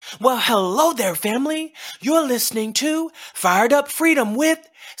Well, hello there, family. You're listening to Fired Up Freedom with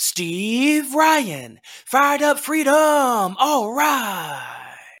Steve Ryan. Fired Up Freedom. All right.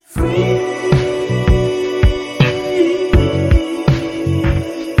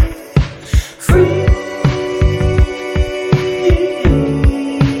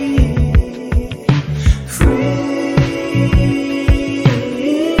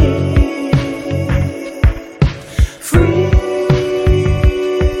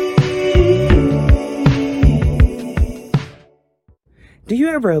 Do you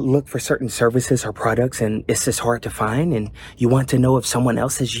ever look for certain services or products and it's just hard to find and you want to know if someone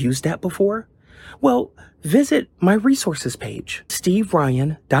else has used that before? Well, visit my resources page,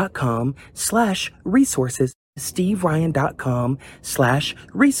 steveryan.com/resources,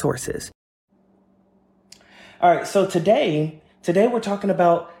 steveryan.com/resources. All right, so today we're talking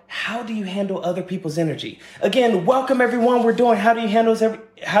about how do you handle other people's energy? Again, welcome everyone. We're doing how do you handle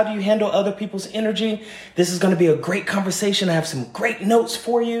other people's energy? This is going to be a great conversation. I have some great notes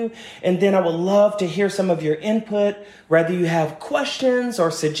for you, and then I would love to hear some of your input, whether you have questions or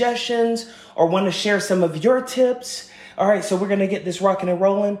suggestions or want to share some of your tips. All right, so we're going to get this rocking and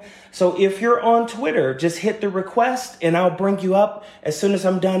rolling. So if you're on Twitter, just hit the request and I'll bring you up as soon as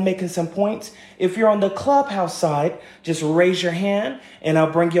I'm done making some points. If you're on the Clubhouse side, just raise your hand and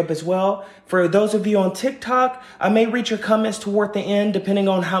I'll bring you up as well. For those of you on TikTok, I may read your comments toward the end, depending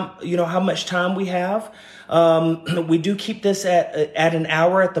on how much time we have. We do keep this at an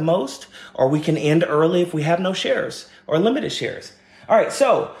hour at the most, or we can end early if we have no shares or limited shares. All right,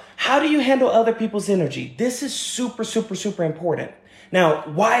 so how do you handle other people's energy? This is super, super, super important. Now,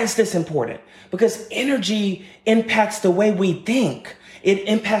 why is this important? Because energy impacts the way we think. It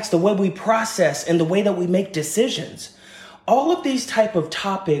impacts the way we process and the way that we make decisions. All of these type of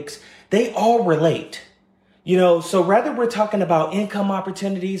topics, they all relate. So whether we're talking about income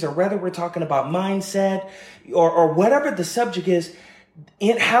opportunities or whether we're talking about mindset or whatever the subject is,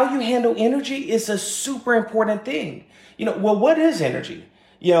 how you handle energy is a super important thing. What is energy?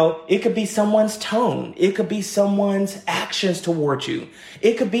 It could be someone's tone. It could be someone's actions towards you.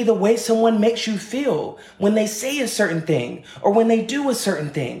 It could be the way someone makes you feel when they say a certain thing or when they do a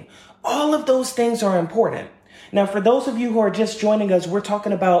certain thing. All of those things are important. Now, for those of you who are just joining us, we're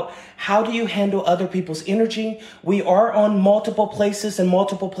talking about how do you handle other people's energy? We are on multiple places and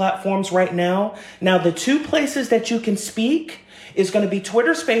multiple platforms right now. Now, the two places that you can speak is going to be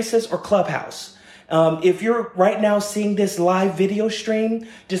Twitter Spaces or Clubhouse. If you're right now seeing this live video stream,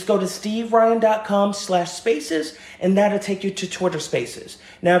 just go to steveryan.com/spaces and that'll take you to Twitter Spaces.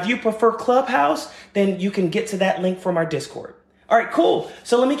 Now, if you prefer Clubhouse, then you can get to that link from our Discord. All right, cool.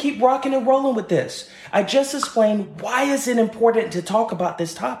 So let me keep rocking and rolling with this. I just explained why is it important to talk about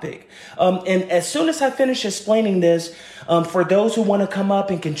this topic. And as soon as I finish explaining this, for those who want to come up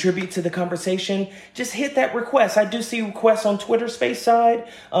and contribute to the conversation, just hit that request. I do see requests on Twitter Space side,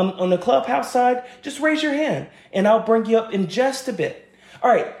 on the Clubhouse side. Just raise your hand and I'll bring you up in just a bit.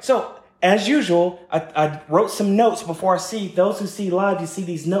 All right, so as usual, I wrote some notes before I see those who see live. You see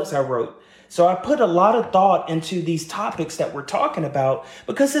these notes I wrote. So I put a lot of thought into these topics that we're talking about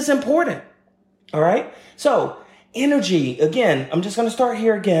because it's important. All right. So energy, again, I'm just going to start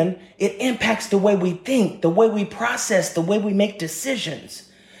here again. It impacts the way we think, the way we process, the way we make decisions.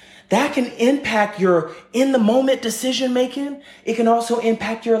 That can impact your in the moment decision making. It can also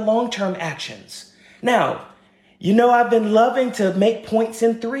impact your long-term actions. Now, I've been loving to make points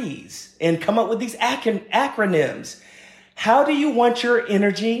in threes and come up with these acronyms. How do you want your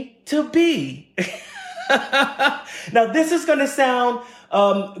energy to be? Now, this is going to sound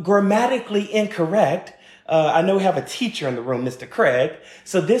grammatically incorrect. I know we have a teacher in the room, Mr. Craig.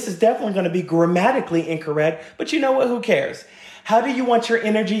 So this is definitely going to be grammatically incorrect. But you know what? Who cares? How do you want your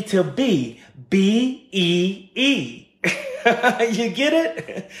energy to be? B-E-E. You get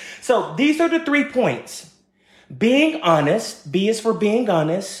it? So these are the 3 points. Being honest. B is for being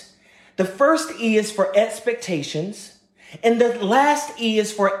honest. The first E is for expectations. And the last E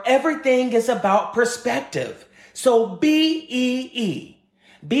is for everything is about perspective. So B-E-E.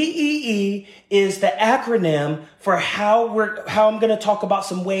 B-E-E is the acronym for how I'm going to talk about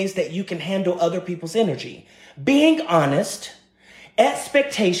some ways that you can handle other people's energy. Being honest,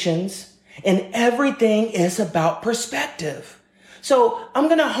 expectations, and everything is about perspective. So I'm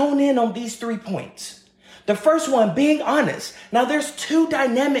going to hone in on these 3 points. The first one, being honest. Now there's 2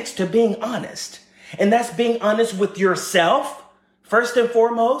 dynamics to being honest. And that's being honest with yourself, first and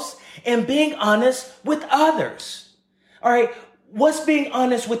foremost, and being honest with others. All right. What's being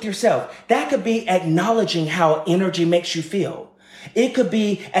honest with yourself? That could be acknowledging how energy makes you feel. It could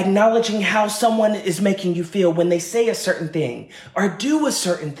be acknowledging how someone is making you feel when they say a certain thing or do a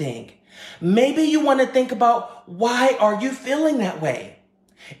certain thing. Maybe you want to think about, why are you feeling that way?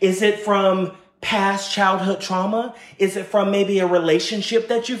 Is it from past childhood trauma? Is it from maybe a relationship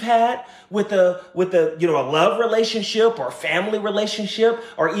that you've had with a love relationship or family relationship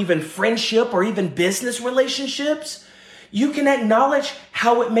or even friendship or even business relationships? You can acknowledge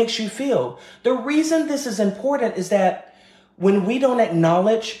how it makes you feel. The reason this is important is that when we don't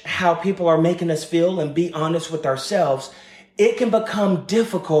acknowledge how people are making us feel and be honest with ourselves, it can become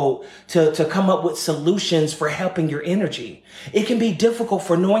difficult to come up with solutions for helping your energy. It can be difficult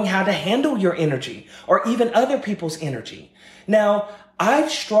for knowing how to handle your energy or even other people's energy. Now,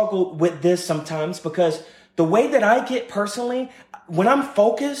 I've struggled with this sometimes because the way that I get personally, when I'm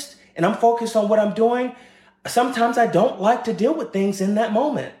focused and I'm focused on what I'm doing, sometimes I don't like to deal with things in that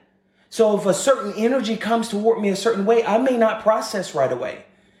moment. So if a certain energy comes toward me a certain way, I may not process right away.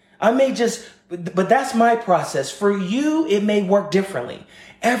 But that's my process. For you, it may work differently.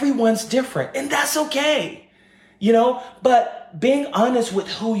 Everyone's different, and that's okay. But being honest with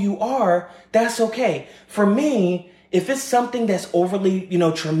who you are, that's okay. For me, if it's something that's overly,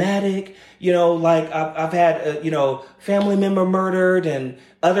 traumatic, like I've had, family member murdered and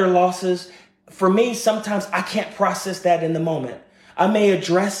other losses. For me, sometimes I can't process that in the moment. I may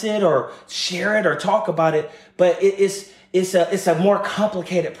address it or share it or talk about it, but it's a more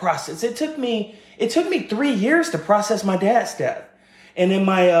complicated process. It took me 3 years to process my dad's death. And in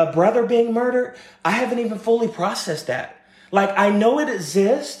my brother being murdered, I haven't even fully processed that. Like, I know it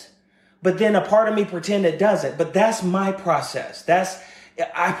exists, but then a part of me pretend it doesn't. But that's my process.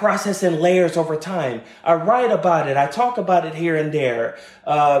 I process in layers over time. I write about it. I talk about it here and there.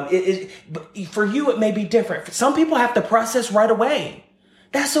 But for you, it may be different. Some people have to process right away.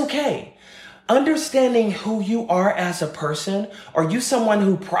 That's okay. Understanding who you are as a person. Are you someone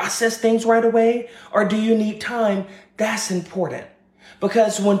who processes things right away? Or do you need time? That's important.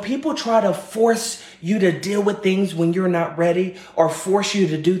 Because when people try to force you to deal with things when you're not ready, or force you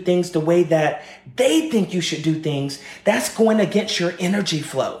to do things the way that they think you should do things, that's going against your energy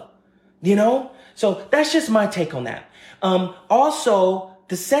flow. So that's just my take on that. Also,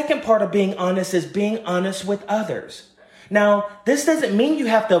 the second part of being honest is being honest with others. Now, this doesn't mean you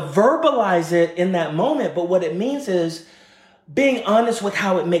have to verbalize it in that moment, but what it means is being honest with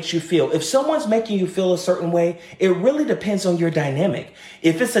how it makes you feel. If someone's making you feel a certain way, it really depends on your dynamic.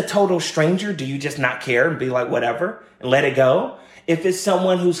 If it's a total stranger, do you just not care and be like, whatever, and let it go? If it's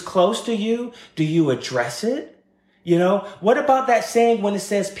someone who's close to you, do you address it? What about that saying when it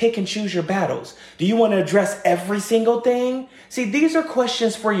says pick and choose your battles? Do you want to address every single thing? See, these are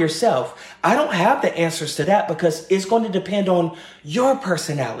questions for yourself. I don't have the answers to that because it's going to depend on your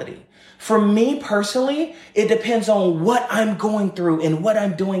personality. For me personally, it depends on what I'm going through and what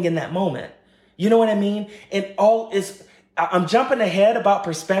I'm doing in that moment. You know what I mean? I'm jumping ahead about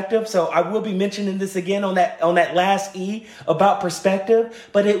perspective, so I will be mentioning this again on that last E about perspective,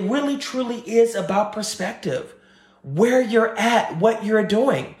 but it really truly is about perspective. Where you're at, what you're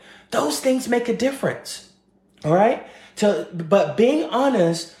doing. Those things make a difference. All right? But being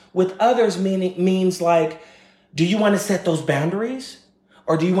honest with others means like, do you want to set those boundaries?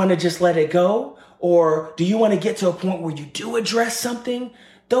 Or do you want to just let it go? Or do you want to get to a point where you do address something?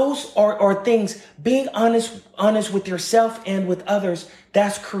 Those are things. Being honest with yourself and with others,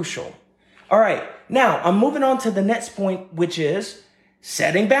 that's crucial. All right. Now, I'm moving on to the next point, which is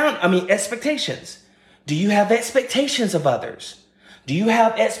setting expectations. Do you have expectations of others? Do you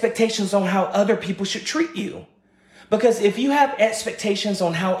have expectations on how other people should treat you? Because if you have expectations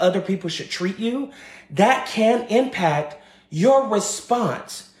on how other people should treat you, that can impact your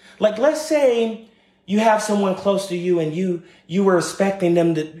response. Like, let's say you have someone close to you and you were expecting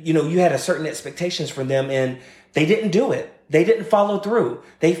them to, you had a certain expectations for them and they didn't do it. They didn't follow through.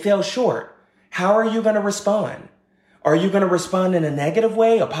 They fell short. How are you going to respond? Are you going to respond in a negative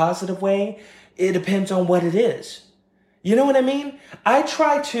way, a positive way? It depends on what it is. You know what I mean? I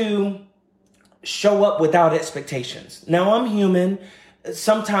try to show up without expectations. Now, I'm human.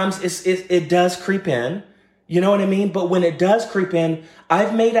 Sometimes it does creep in. You know what I mean? But when it does creep in,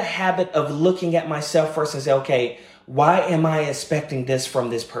 I've made a habit of looking at myself first and say, okay, why am I expecting this from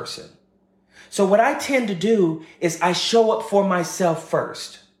this person? So what I tend to do is I show up for myself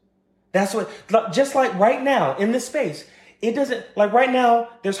first. That's what, just like right now in this space, it doesn't, like right now,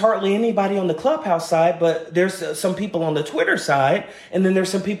 there's hardly anybody on the Clubhouse side, but there's some people on the Twitter side, and then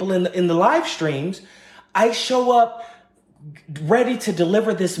there's some people in the live streams. I show up ready to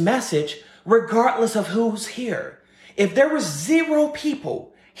deliver this message regardless of who's here. If there was 0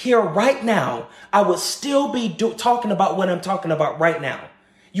 people here right now, I would still be talking about what I'm talking about right now.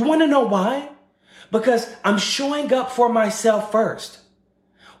 You want to know why? Because I'm showing up for myself first.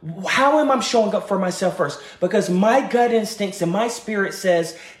 How am I showing up for myself first? Because my gut instincts and my spirit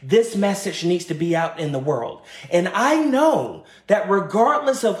says this message needs to be out in the world. And I know that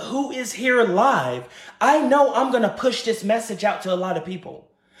regardless of who is here live, I know I'm going to push this message out to a lot of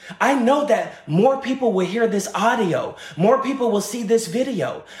people. I know that more people will hear this audio. More people will see this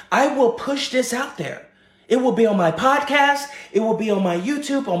video. I will push this out there. It will be on my podcast. It will be on my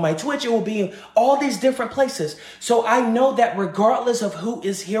YouTube, on my Twitch. It will be in all these different places. So I know that regardless of who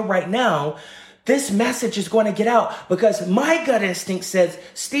is here right now, this message is going to get out because my gut instinct says,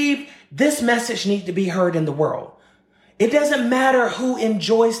 Steve, this message needs to be heard in the world. It doesn't matter who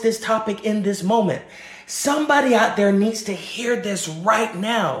enjoys this topic in this moment. Somebody out there needs to hear this right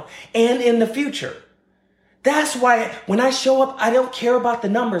now and in the future. That's why when I show up, I don't care about the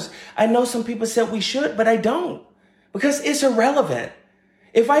numbers. I know some people said we should, but I don't because it's irrelevant.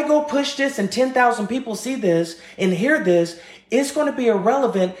 If I go push this and 10,000 people see this and hear this, it's going to be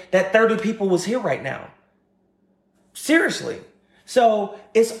irrelevant that 30 people was here right now. Seriously. So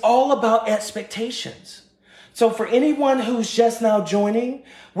it's all about expectations. So for anyone who's just now joining,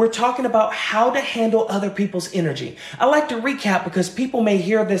 we're talking about how to handle other people's energy. I like to recap because people may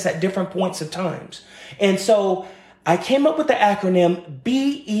hear this at different points of times. And so I came up with the acronym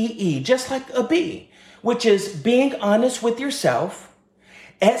BEE, just like a B, which is being honest with yourself,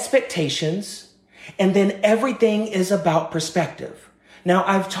 expectations, and then everything is about perspective. Now,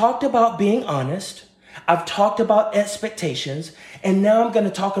 I've talked about being honest. I've talked about expectations, and now I'm going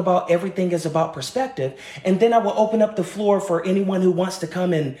to talk about everything is about perspective. And then I will open up the floor for anyone who wants to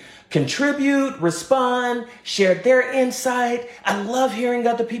come and contribute, respond, share their insight. I love hearing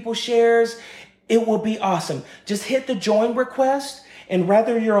other people's shares. It will be awesome. Just hit the join request, and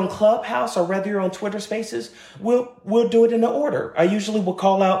whether you're on Clubhouse or whether you're on Twitter Spaces, we'll do it in the order. I usually will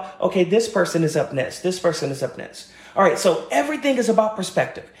call out, okay, this person is up next. This person is up next. All right, so everything is about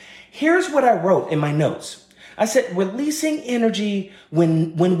perspective. Here's what I wrote in my notes. I said, releasing energy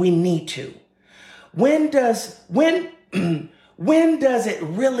when we need to. When does it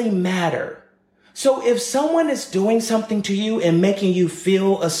really matter? So if someone is doing something to you and making you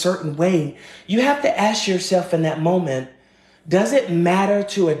feel a certain way, you have to ask yourself in that moment, does it matter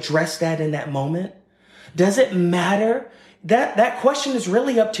to address that in that moment? Does it matter? That question is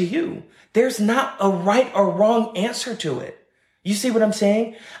really up to you. There's not a right or wrong answer to it. You see what I'm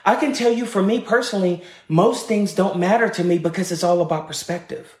saying? I can tell you for me personally, most things don't matter to me because it's all about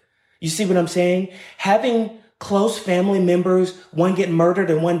perspective. You see what I'm saying? Having close family members, one get murdered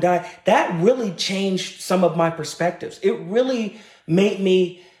and one die, that really changed some of my perspectives. It really made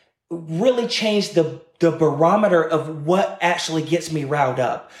me really change the barometer of what actually gets me riled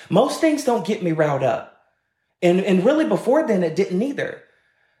up. Most things don't get me riled up. And really before then, it didn't either.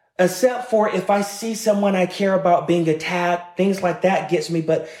 Except for if I see someone I care about being attacked, things like that gets me.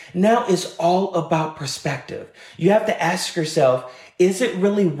 But now it's all about perspective. You have to ask yourself, is it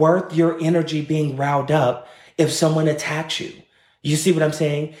really worth your energy being riled up if someone attacks you? You see what I'm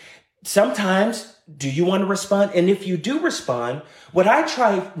saying? Sometimes, do you want to respond? And if you do respond, what I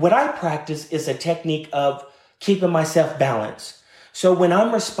practice is a technique of keeping myself balanced. So when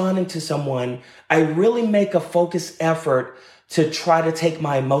I'm responding to someone, I really make a focused effort to try to take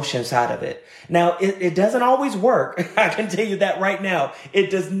my emotions out of it. Now, it doesn't always work. I can tell you that right now. It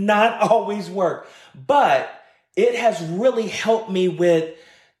does not always work, but it has really helped me with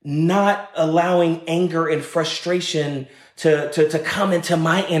not allowing anger and frustration to come into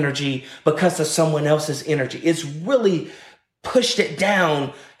my energy because of someone else's energy. It's really pushed it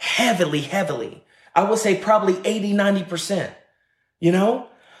down heavily. I would say probably 80-90%, you know?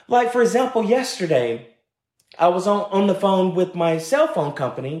 Like, for example, yesterday, I was on the phone with my cell phone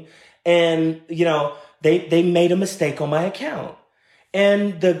company and, you know, they made a mistake on my account.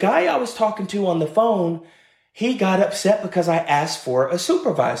 And the guy I was talking to on the phone, he got upset because I asked for a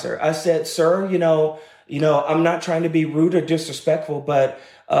supervisor. I said, sir, you know, I'm not trying to be rude or disrespectful, but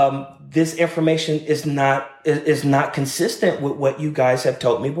this information is not consistent with what you guys have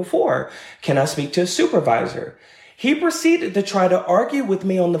told me before. Can I speak to a supervisor? He proceeded to try to argue with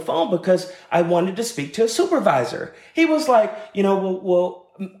me on the phone because I wanted to speak to a supervisor. He was like, you know, well,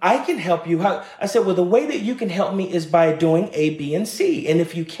 I can help you. I said, well, the way that you can help me is by doing A, B, and C. And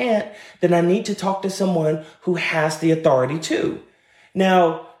if you can't, then I need to talk to someone who has the authority to.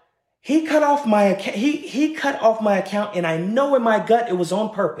 Now, he cut off my account. He cut off my account, and I know in my gut it was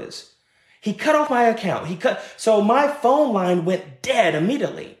on purpose. He cut off my account. So my phone line went dead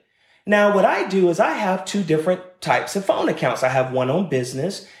immediately. Now, what I do is I have two different types of phone accounts. I have one on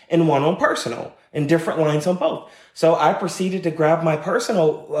business and one on personal, and different lines on both. So I proceeded to grab my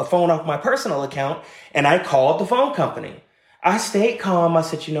personal phone off my personal account, and I called the phone company. I stayed calm. I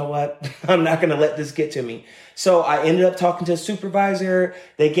said, you know what? I'm not going to let this get to me. So I ended up talking to a supervisor.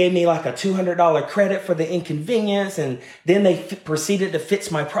 They gave me like a $200 credit for the inconvenience, and then they proceeded to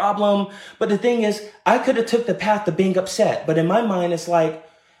fix my problem. But the thing is, I could have took the path of being upset. But in my mind, it's like,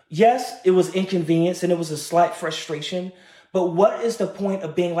 yes, it was inconvenience and it was a slight frustration. But what is the point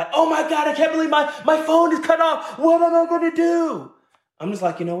of being like, oh my God, I can't believe my phone is cut off. What am I going to do? I'm just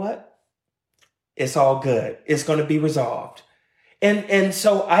like, you know what? It's all good. It's going to be resolved. And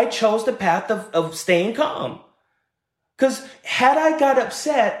so I chose the path of staying calm. Because had I got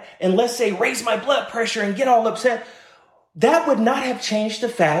upset and, let's say, raise my blood pressure and get all upset, that would not have changed the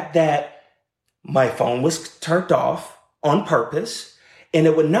fact that my phone was turned off on purpose. And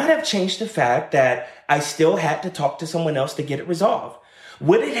it would not have changed the fact that I still had to talk to someone else to get it resolved.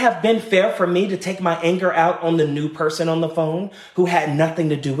 Would it have been fair for me to take my anger out on the new person on the phone who had nothing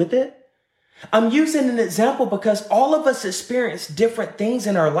to do with it? I'm using an example because all of us experience different things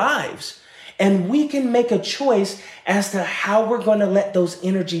in our lives, and we can make a choice as to how we're going to let those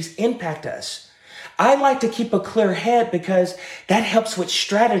energies impact us. I like to keep a clear head because that helps with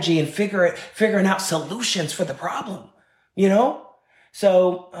strategy and figuring out solutions for the problem, you know?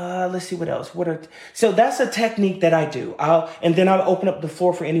 So let's see what else. So that's a technique that I do. And then I'll open up the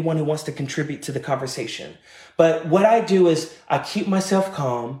floor for anyone who wants to contribute to the conversation. But what I do is I keep myself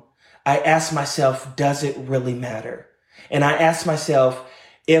calm. I ask myself, does it really matter? And I ask myself,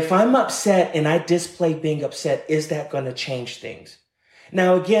 if I'm upset and I display being upset, is that going to change things?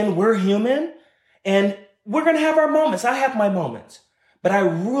 Now, again, we're human and we're going to have our moments. I have my moments, but I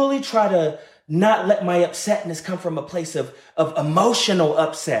really try to not let my upsetness come from a place of emotional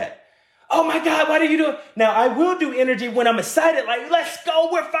upset. Oh my God, why do you do it? Now, I will do energy when I'm excited, like, let's go,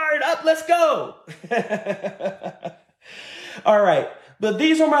 we're fired up, let's go. All right, but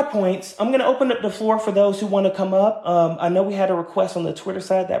these are my points. I'm going to open up the floor for those who want to come up. I know we had a request on the Twitter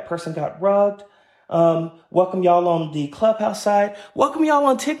side. That person got rugged. Welcome y'all on the Clubhouse side. Welcome y'all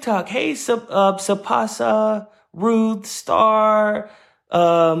on TikTok. Hey, Sapasa, Ruth, Star,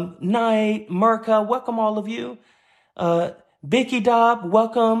 Knight, Merca, welcome all of you. Bicky Dobb,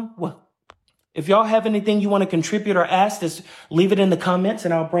 welcome. Well, if y'all have anything you want to contribute or ask, just leave it in the comments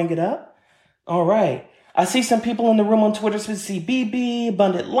and I'll bring it up. All right. I see some people in the room on Twitter. So we see BB,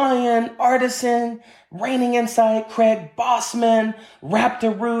 Abundant Lion, Artisan, Reigning Insight, Craig Bossman,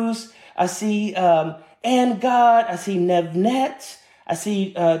 Raptor Ruse. I see Ann God. I see Nevnet. I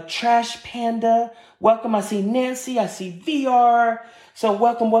see Trash Panda. Welcome. I see Nancy. I see VR. So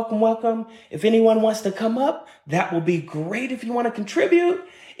welcome, welcome, welcome. If anyone wants to come up, that will be great if you want to contribute.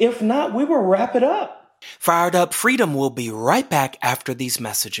 If not, we will wrap it up. Fired Up Freedom will be right back after these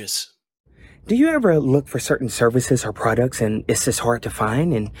messages. Do you ever look for certain services or products and it's just hard to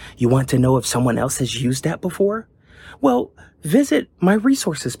find and you want to know if someone else has used that before? Well, visit my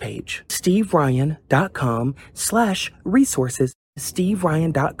resources page, steveryan.com/resources,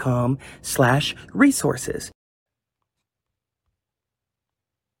 steveryan.com/resources.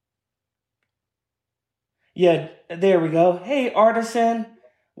 Yeah, there we go. Hey, Artisan.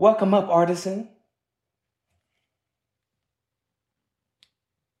 Welcome up, Artisan.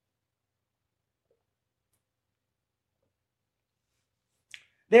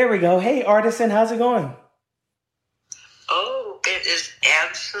 There we go. Hey, Artisan, how's it going? Oh, it is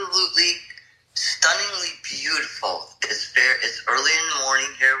absolutely stunningly beautiful. It's early in the morning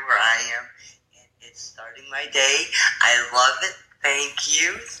here where I am, and it's starting my day. I love it. Thank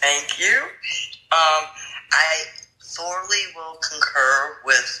you. Thank you. I thoroughly will concur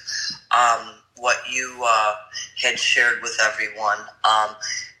with what you had shared with everyone.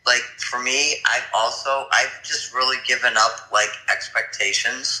 Like for me, I've just really given up like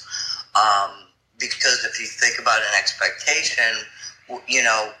expectations. Because if you think about an expectation, you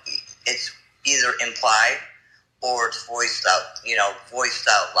know, it's either implied or it's voiced out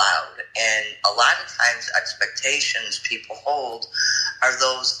loud. And a lot of times expectations people hold are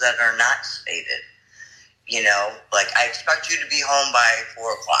those that are not stated. You know, like I expect you to be home by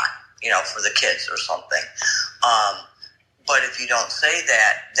 4 o'clock, you know, for the kids or something. But if you don't say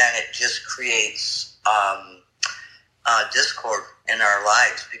that, then it just creates discord in our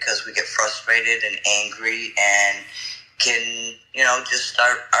lives because we get frustrated and angry and can, you know, just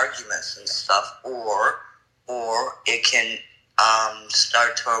start arguments and stuff, or it can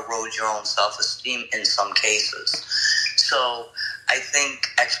start to erode your own self-esteem in some cases. So I think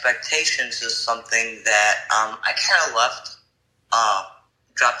expectations is something that I kind of left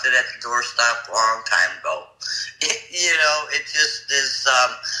dropped it at the doorstep a long time ago. It just is,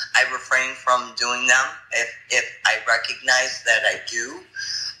 I refrain from doing them. If I recognize that I do,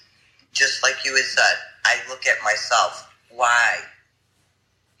 just like you had said, I look at myself. Why?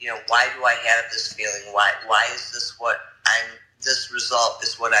 Why do I have this feeling? Why is this this result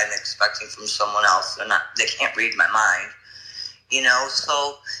is what I'm expecting from someone else? They can't read my mind.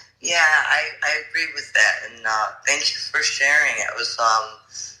 So yeah, I agree with that. And thank you for sharing. It was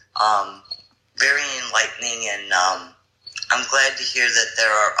very enlightening, and I'm glad to hear that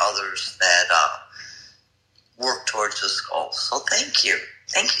there are others that work towards this goal. So thank you.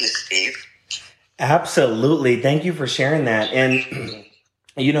 Thank you, Steve. Absolutely. Thank you for sharing that. And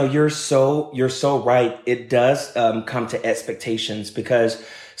you're so right. It does come to expectations, because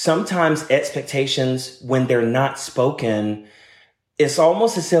sometimes expectations, when they're not spoken, it's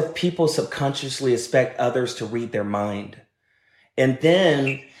almost as if people subconsciously expect others to read their mind. And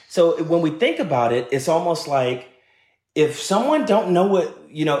then, so when we think about it, it's almost like if someone don't know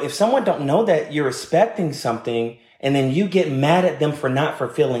that you're expecting something, and then you get mad at them for not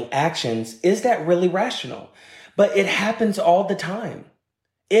fulfilling actions, is that really rational? But it happens all the time.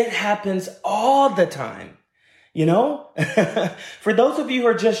 It happens all the time. For those of you who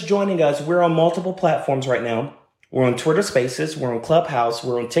are just joining us, we're on multiple platforms right now. We're on Twitter Spaces, we're on Clubhouse,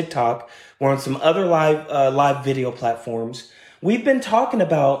 we're on TikTok, we're on some other live video platforms. We've been talking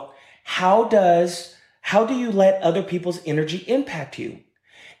about how do you let other people's energy impact you?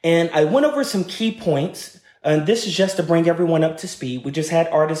 And I went over some key points, and this is just to bring everyone up to speed. We just had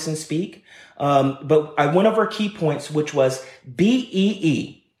Artisan speak, but I went over key points, which was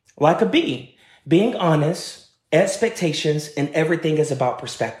BEE, like a bee, being honest, expectations, and everything is about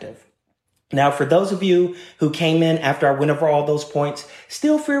perspective. Now, for those of you who came in after I went over all those points,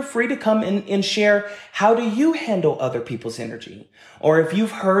 still feel free to come in and share, how do you handle other people's energy? Or if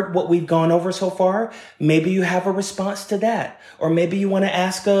you've heard what we've gone over so far, maybe you have a response to that. Or maybe you want to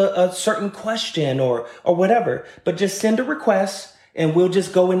ask a certain question or whatever. But just send a request, and we'll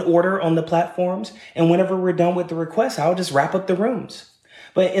just go in order on the platforms. And whenever we're done with the request, I'll just wrap up the rooms.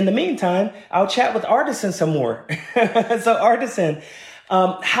 But in the meantime, I'll chat with Artisan some more. So Artisan,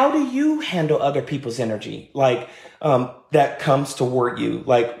 how do you handle other people's energy? That comes toward you?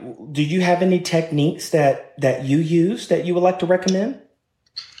 Do you have any techniques that you use that you would like to recommend?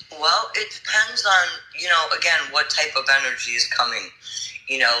 Well, it depends on, again, what type of energy is coming.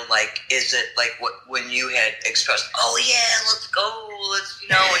 Is it like when you had expressed, oh yeah, let's go,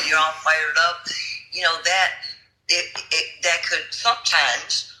 and you're all fired up, that could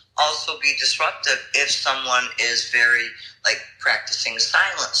sometimes also be disruptive if someone is very, practicing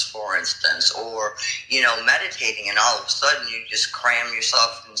silence, for instance, or, meditating, and all of a sudden you just cram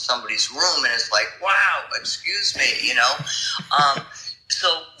yourself in somebody's room and it's like, wow, excuse me,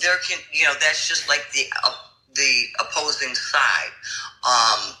 so there can, that's just like the opposing side.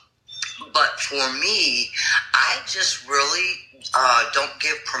 But for me, I just really don't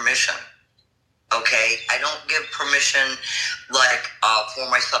give permission. Okay, I don't give permission, for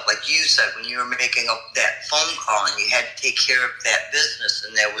myself, like you said, when you were making up that phone call and you had to take care of that business,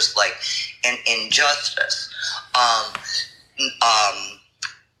 and there was an injustice.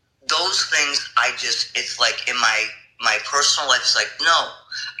 Those things, it's like in my personal life, it's like, no,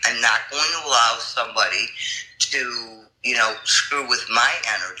 I'm not going to allow somebody to, screw with my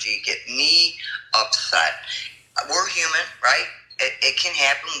energy, get me upset. We're human, right? It can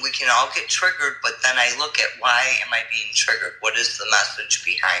happen. We can all get triggered, but then I look at, why am I being triggered? What is the message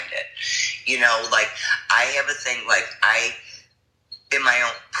behind it? I have a thing, in my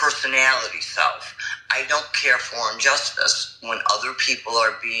own personality self, I don't care for injustice when other people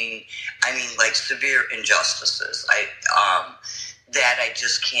are being, severe injustices. That I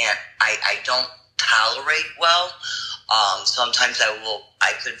just can't, I don't tolerate well. Sometimes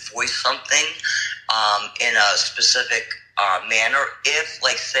I could voice something in a specific manner. If,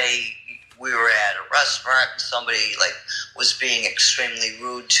 say, we were at a restaurant and somebody was being extremely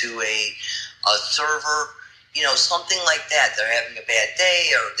rude to a server, something like that. They're having a bad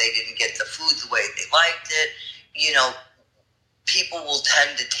day, or they didn't get the food the way they liked it. People will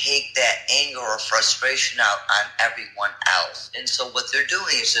tend to take that anger or frustration out on everyone else. And so what they're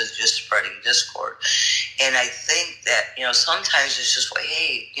doing is just spreading discord. And I think that, sometimes it's just like,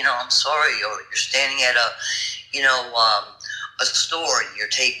 hey, I'm sorry, or you're standing at a store and you're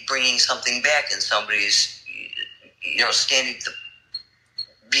bringing something back, and somebody's, standing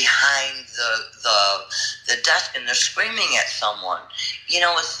behind the desk and they're screaming at someone.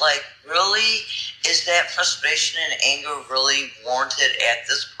 It's like, really? Is that frustration and anger really warranted at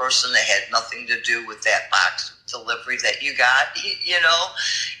this person that had nothing to do with that box of delivery that you got. You know,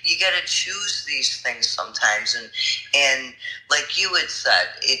 you got to choose these things sometimes, and like you had said,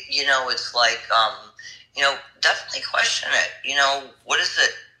 it's like definitely question it. What is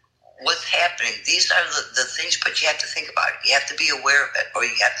it? What's happening? These are the things, but you have to think about it. You have to be aware of it, or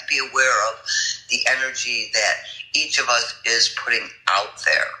you have to be aware of the energy that each of us is putting out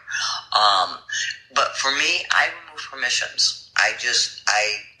there. But for me, I remove permissions. I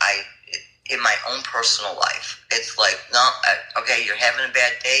in my own personal life, it's like, no, okay, you're having a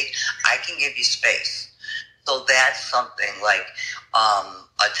bad day. I can give you space. So that's something like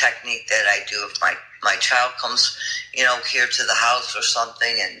a technique that I do if my child comes, here to the house or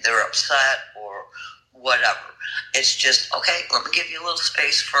something and they're upset or whatever. It's just, okay, let me give you a little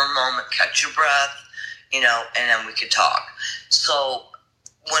space for a moment, catch your breath, and then we could talk. So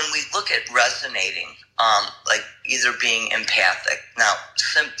when we look at resonating, like either being empathic, now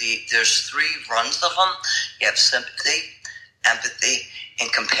there's 3 runs of them. You have sympathy, empathy,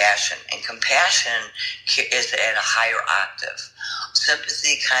 and compassion. And compassion is at a higher octave.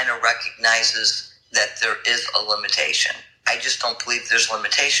 Sympathy kind of recognizes that there is a limitation. I just don't believe there's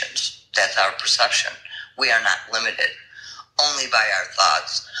limitations. That's our perception. We are not limited only by our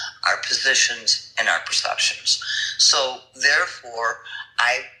thoughts, our positions, and our perceptions. So therefore,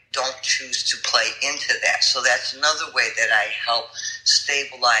 I don't choose to play into that. So that's another way that I help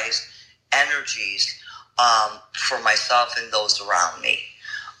stabilize energies for myself and those around me.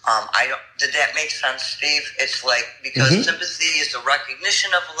 Did that make sense, Steve? It's like, because sympathy is a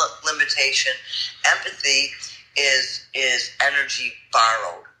recognition of a limitation. Empathy is energy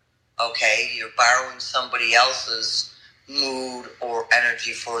borrowed. Okay, you're borrowing somebody else's mood or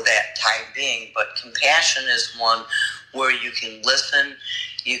energy for that time being. But compassion is one where you can listen,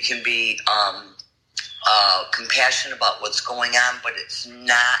 you can be compassionate about what's going on, but it's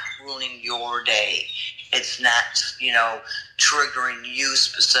not ruining your day. It's not, triggering you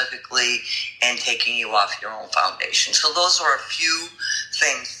specifically and taking you off your own foundation. So those are a few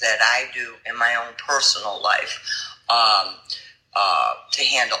things that I do in my own personal life to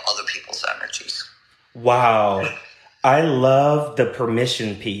handle other people's energies. Wow. I love the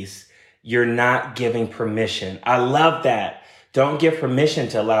permission piece. You're not giving permission. I love that. Don't give permission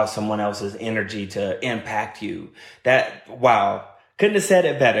to allow someone else's energy to impact you. Wow. Couldn't have said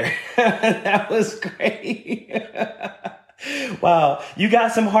it better. That was great. Wow. You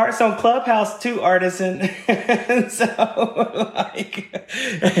got some hearts on Clubhouse too, Artisan. So,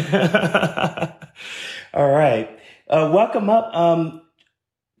 all right. Welcome up,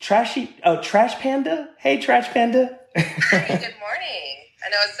 Trash Panda. Hey, Trash Panda. Hi, good morning. I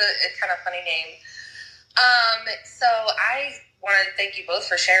know it's a kind of funny name. So I want to thank you both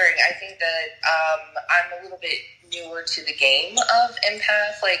for sharing. I think that I'm a little bit newer to the game of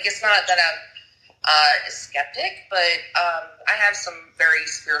empath. Like, it's not that I'm a skeptic, but I have some very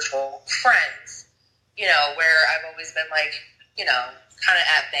spiritual friends, where I've always been like, kind of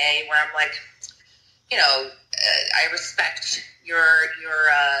at bay, where I'm like, I respect your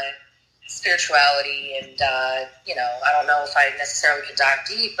spirituality, and I don't know if I necessarily could dive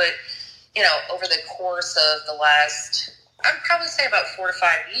deep, but over the course of the last, I'd probably say about 4 to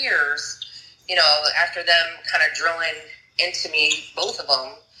 5 years, after them kind of drilling into me, both of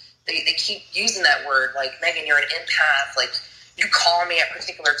them, they keep using that word, like, Megan, you're an empath, like, you call me at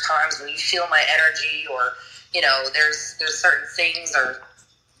particular times when you feel my energy, or, there's certain things or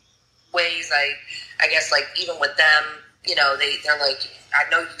ways I guess, like, even with them, they're like, I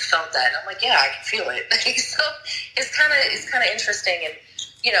know you felt that. And I'm like, yeah, I can feel it. So it's kind of interesting. And,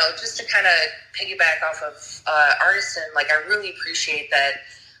 just to kind of piggyback off of Artisan, like, I really appreciate that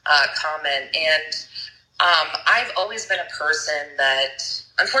comment. And I've always been a person that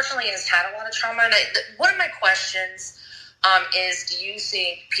unfortunately has had a lot of trauma. And one of my questions is, do you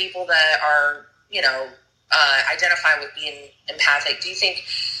think people that are, identify with being empathic, do you think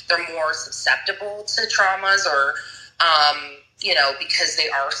they're more susceptible to traumas, or, because they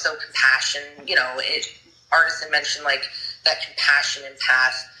are so compassionate? Artisan mentioned, like, that compassion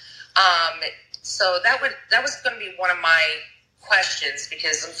empath. So that was going to be one of my questions,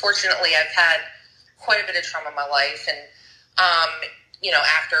 because unfortunately I've had quite a bit of trauma in my life, and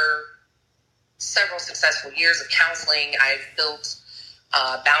after several successful years of counseling, I've built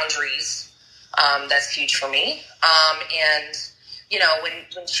boundaries. That's huge for me. And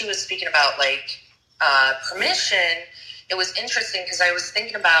when she was speaking about, like, permission, it was interesting because I was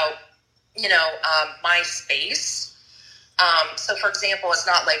thinking about my space. So, for example, it's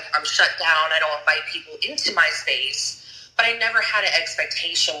not like I'm shut down. I don't invite people into my space, but I never had an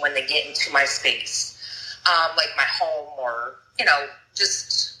expectation when they get into my space, like my home, or,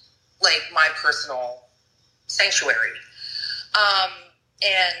 just like my personal sanctuary.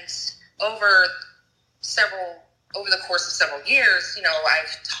 And over the course of several years,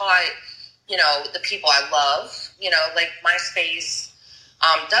 I've taught, the people I love, like my space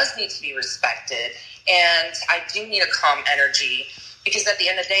does need to be respected. And I do need a calm energy, because at the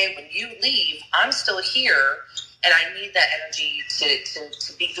end of the day, when you leave, I'm still here, and I need that energy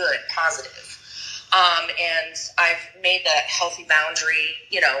to be good, positive. And I've made that healthy boundary,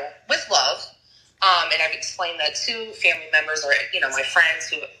 with love. And I've explained that to family members or, my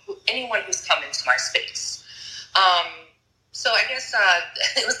friends, anyone who's come into my space. So I guess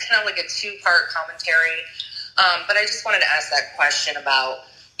it was kind of like a two-part commentary. But I just wanted to ask that question about,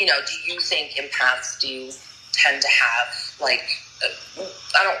 do you think empaths do tend to have, like,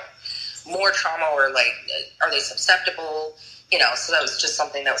 more trauma, or, like, are they susceptible? So that was just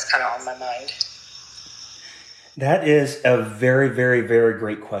something that was kind of on my mind. That is a very, very, very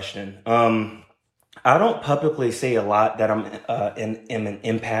great question. I don't publicly say a lot that I'm an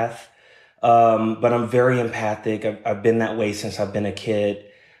empath, but I'm very empathic. I've been that way since I've been a kid,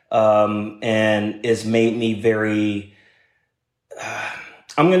 and it's made me very,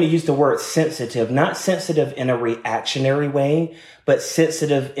 I'm going to use the word sensitive, not sensitive in a reactionary way, but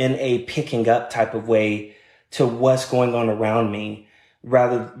sensitive in a picking up type of way to what's going on around me.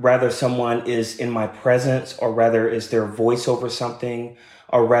 Rather someone is in my presence, or rather is their voice over something,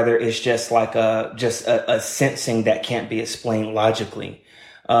 or rather it's just like a sensing that can't be explained logically.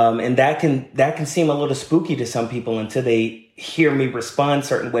 And that can seem a little spooky to some people until they hear me respond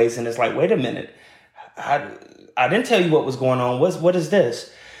certain ways. And it's like, wait a minute, I didn't tell you what was going on. What is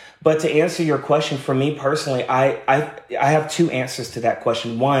this? But to answer your question, for me personally, I have two answers to that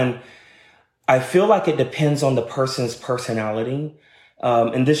question. One, I feel like it depends on the person's personality.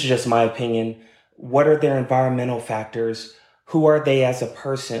 And this is just my opinion. What are their environmental factors? Who are they as a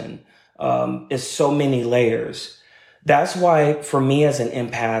person? It's so many layers. That's why for me as an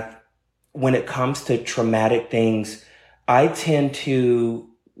empath, when it comes to traumatic things, I tend to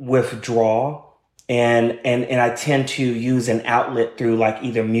withdraw and I tend to use an outlet through like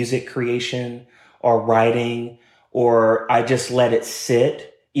either music creation or writing, or I just let it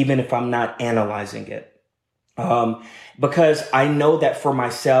sit, even if I'm not analyzing it. Because I know that for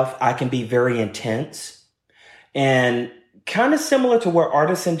myself, I can be very intense, and kind of similar to what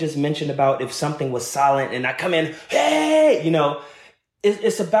Artisan just mentioned about if something was silent and I come in, hey,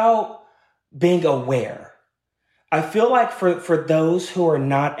 it's about being aware. I feel like for those who are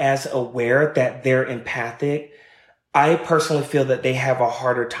not as aware that they're empathic, I personally feel that they have a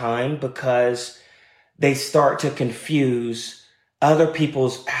harder time, because they start to confuse other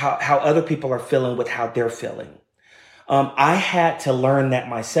people's, how other people are feeling with how they're feeling. I had to learn that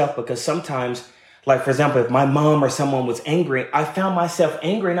myself, because sometimes, like, for example, if my mom or someone was angry, I found myself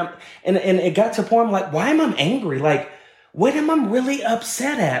angry, and it got to a point, I'm like, why am I angry? Like, what am I really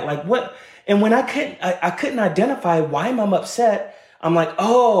upset at? Like, what? And when I couldn't identify why am I upset, I'm like,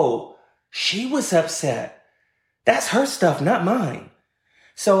 oh, she was upset. That's her stuff, not mine.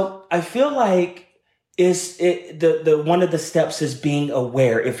 So I feel like the one of the steps is being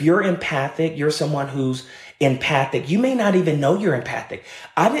aware. If you're empathic, you're someone who's empathic. You may not even know you're empathic.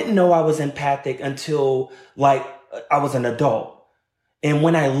 I didn't know I was empathic until like I was an adult. And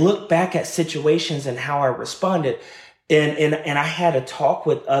when I look back at situations and how I responded, and I had a talk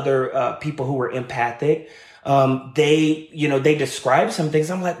with other people who were empathic, they described some things.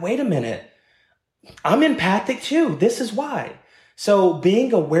 I'm like, wait a minute, I'm empathic too. This is why. So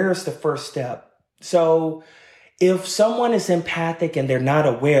being aware is the first step. So if someone is empathic and they're not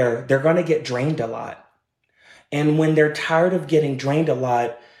aware, they're going to get drained a lot. And when they're tired of getting drained a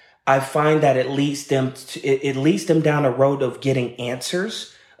lot, I find that it leads them down a road of getting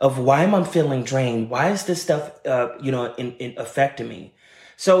answers of why am I feeling drained? Why is this stuff, affecting me?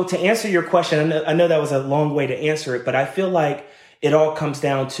 So to answer your question, I know that was a long way to answer it, but I feel like it all comes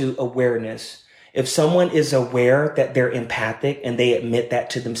down to awareness. If someone is aware that they're empathic and they admit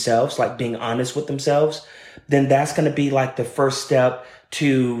that to themselves, like being honest with themselves, then that's going to be like the first step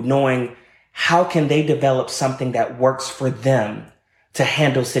to knowing how can they develop something that works for them to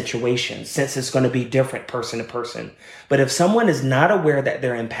handle situations, since it's going to be different person to person. But if someone is not aware that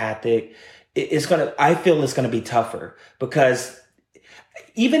they're empathic, I feel it's going to be tougher, because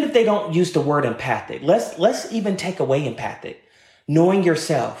even if they don't use the word empathic, let's even take away empathic, knowing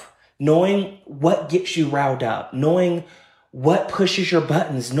yourself, knowing what gets you riled up, knowing what pushes your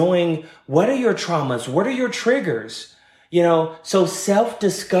buttons, knowing what are your traumas, what are your triggers, so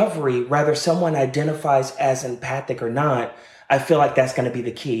self-discovery, whether someone identifies as empathic or not, I feel like that's going to be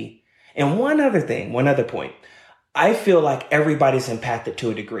the key. And one other point, I feel like everybody's empathic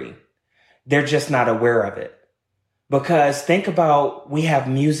to a degree. They're just not aware of it. Because think about, we have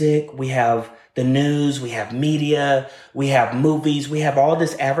music, we have the news, we have media, we have movies, we have all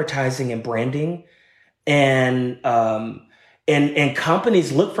this advertising and branding, and and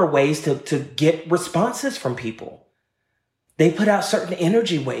companies look for ways to get responses from people. They put out certain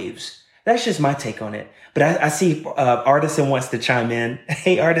energy waves. That's just my take on it. But I see Artisan wants to chime in.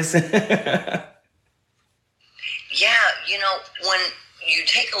 Hey, Artisan. Yeah, when you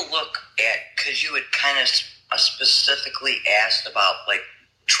take a look at, because you had kind of specifically asked about like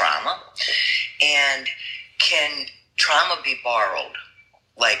trauma, and can trauma be borrowed,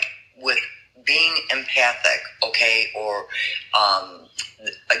 like with being empathic, okay, or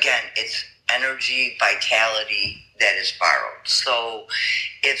again, it's energy, vitality that is borrowed. So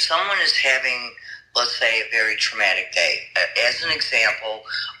if someone is having, let's say, a very traumatic day, as an example,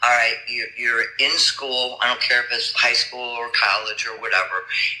 all right, you're in school, I don't care if it's high school or college or whatever,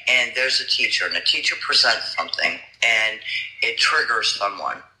 and there's a teacher, and the teacher presents something, and it triggers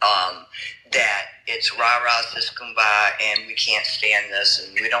someone, that it's rah-rah, sis kumbaya, and we can't stand this,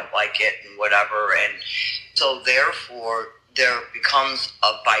 and we don't like it, and whatever, and so therefore, there becomes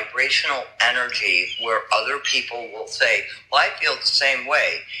a vibrational energy where other people will say, well, I feel the same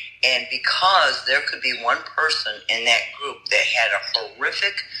way. And because there could be one person in that group that had a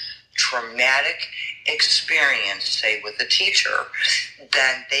horrific, traumatic experience, say with a teacher,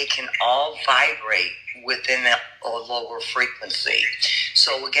 then they can all vibrate within a lower frequency.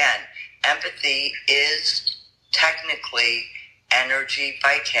 So again, empathy is technically energy,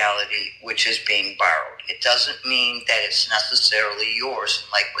 vitality, which is being borrowed. It doesn't mean that it's necessarily yours.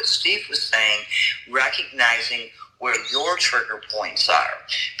 And like what Steve was saying, recognizing where your trigger points are,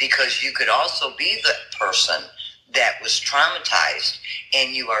 because you could also be the person that was traumatized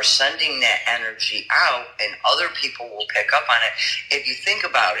and you are sending that energy out and other people will pick up on it. If you think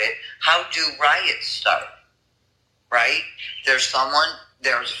about it, how do riots start? Right? There's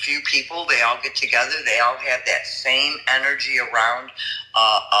a few people, they all get together, they all have that same energy around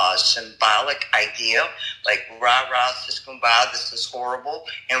a symbolic idea, like rah-rah, sis kumbaya, this is horrible,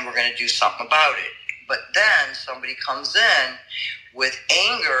 and we're going to do something about it. But then somebody comes in with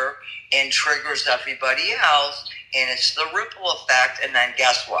anger and triggers everybody else, and it's the ripple effect, and then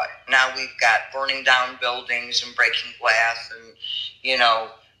guess what? Now we've got burning down buildings and breaking glass and,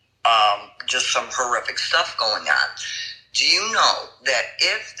 just some horrific stuff going on. Do you know that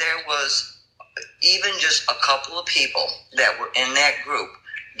if there was even just a couple of people that were in that group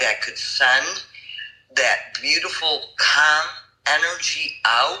that could send that beautiful, calm energy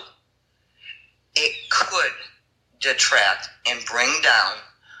out, it could detract and bring down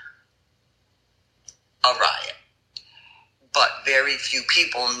a riot? But very few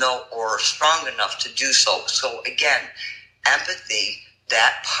people know or are strong enough to do so. So again, empathy,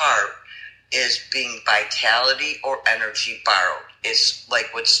 that part, is being vitality or energy borrowed. It's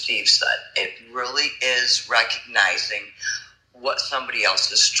like what Steve said. It really is recognizing what somebody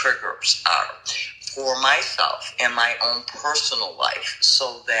else's triggers are for myself in my own personal life,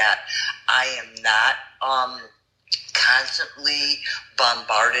 so that I am not constantly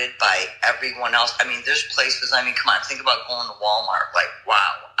bombarded by everyone else. I mean, there's places, come on, think about going to Walmart, like,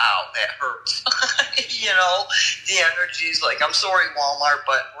 wow, ow, that hurts. The energy's like, I'm sorry, Walmart,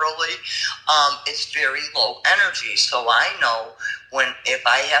 but really, it's very low energy. So I know if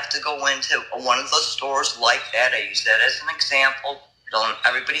I have to go into one of the stores like that, I use that as an example, don't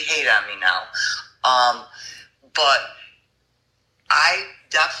everybody hate on me now, but I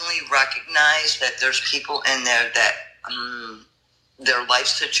definitely recognize that there's people in there that their life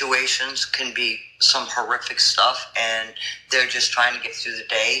situations can be some horrific stuff and they're just trying to get through the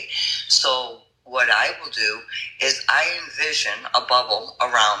day. So what I will do is I envision a bubble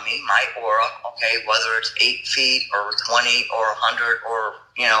around me, my aura, okay, whether it's 8 feet or 20 or 100 or,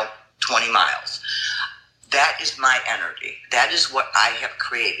 20 miles. That is my energy. That is what I have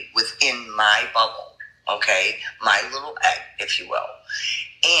created within my bubble, okay, my little egg, if you will.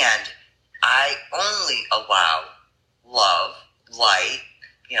 And I only allow love, light,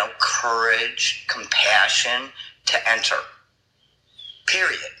 courage, compassion to enter.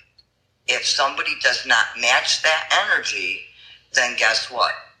 Period. If somebody does not match that energy, then guess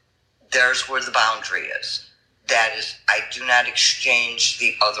what? There's where the boundary is. That is, I do not exchange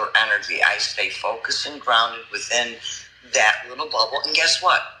the other energy. I stay focused and grounded within that little bubble. And guess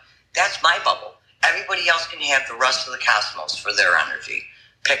what? That's my bubble. Everybody else can have the rest of the cosmos for their energy.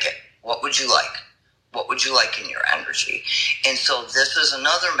 Pick it. What would you like? What would you like in your energy? And so this is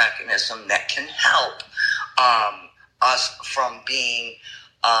another mechanism that can help us from being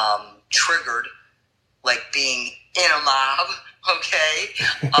triggered, like being in a mob, okay,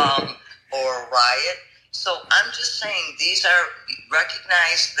 or a riot. So I'm just saying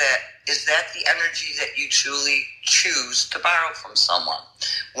recognize that, is that the energy that you truly choose to borrow from someone?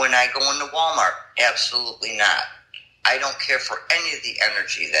 When I go into Walmart, absolutely not. I don't care for any of the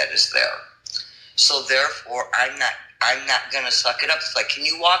energy that is there. So therefore, I'm not going to suck it up. It's like, can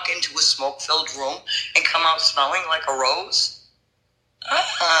you walk into a smoke-filled room and come out smelling like a rose?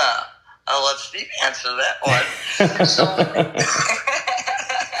 I'll let Steve answer that one. So, it's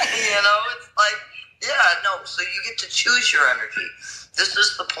like, so you get to choose your energy. This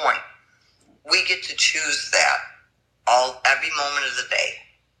is the point. We get to choose that every moment of the day.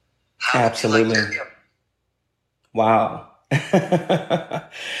 How Absolutely. Would you like to Wow.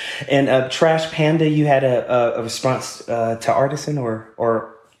 And Trash Panda, you had a response to Artisan,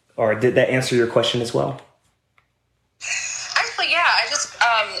 or did that answer your question as well? Actually, yeah.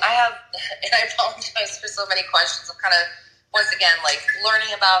 I have, and I apologize for so many questions. I'm kind of, once again, like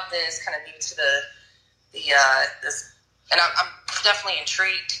learning about this, kind of new to this, and I'm definitely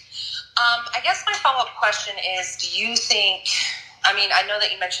intrigued. I guess my follow-up question is, do you think, I mean, I know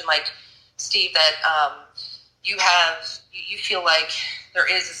that you mentioned, like, Steve, that you feel like there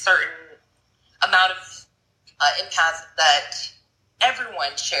is a certain amount of empath that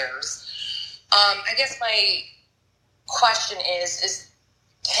everyone shares. I guess my question is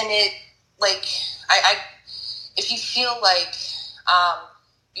can it, like, if you feel like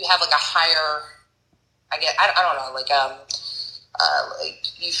you have like a higher, I don't know, like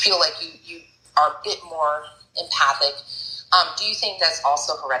you feel like you are a bit more empathic. Do you think that's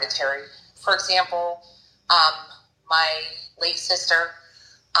also hereditary? For example, my late sister,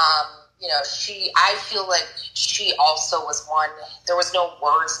 I feel like she also was one. There was no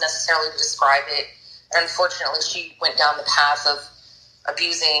words necessarily to describe it. And unfortunately, she went down the path of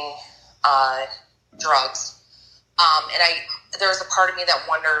abusing drugs. And there's a part of me that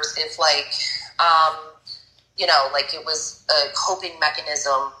wonders if, like, like it was a coping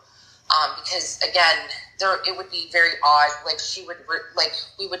mechanism. Because again, it would be very odd. Like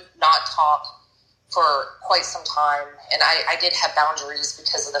we would not talk for quite some time. And I did have boundaries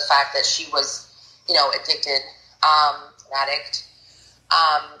because of the fact that she was, addicted, an addict.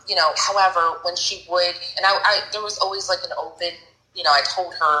 However, when she would, and there was always like an open, I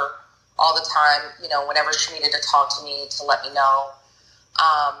told her all the time, whenever she needed to talk to me to let me know,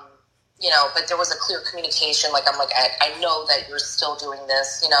 but there was a clear communication. Like, I'm like, I know that you're still doing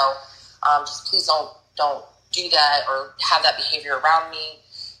this, just please don't do that or have that behavior around me.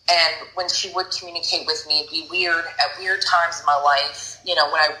 And when she would communicate with me, it'd be weird at weird times in my life, when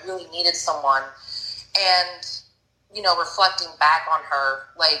I really needed someone. And, reflecting back on her,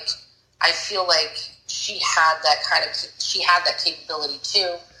 like, I feel like she had that capability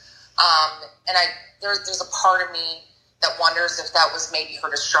too. And there's a part of me that wonders if that was maybe her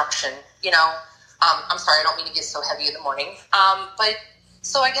destruction, I'm sorry, I don't mean to get so heavy in the morning. But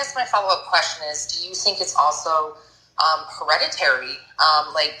so I guess my follow-up question is, do you think it's also hereditary?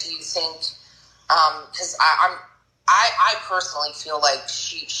 Like, do you think, cause I personally feel like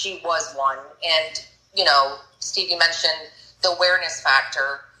she was one, and, Stevie mentioned the awareness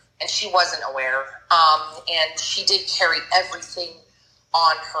factor, and she wasn't aware. And she did carry everything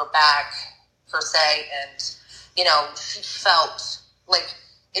on her back, per se. And, she felt like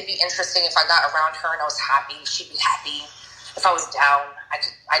it'd be interesting if I got around her and I was happy, she'd be happy. If I was down,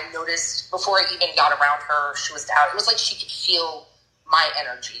 I noticed before I even got around her, she was down. It was like she could feel my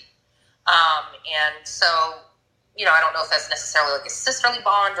energy. And so, I don't know if that's necessarily like a sisterly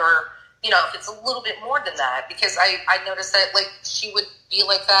bond or, if it's a little bit more than that, because I noticed that, like, she would be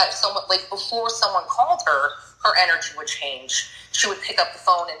like that. Someone, like, before someone called her, her energy would change. She would pick up the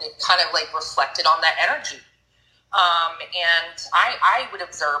phone and it kind of like reflected on that energy. And I would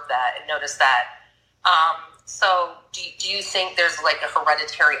observe that and notice that. So do you think there's like a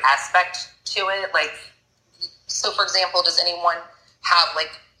hereditary aspect to it? Like, so for example, does anyone have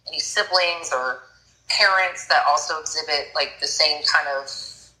like any siblings or parents that also exhibit like the same kind of,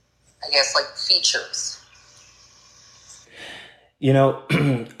 I guess, like features?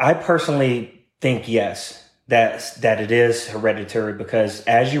 I personally think yes, that it is hereditary, because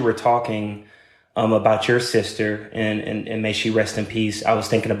as you were talking about your sister, and may she rest in peace, I was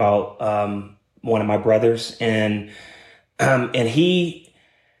thinking about one of my brothers, and it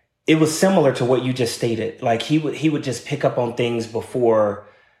was similar to what you just stated. Like, he would just pick up on things before,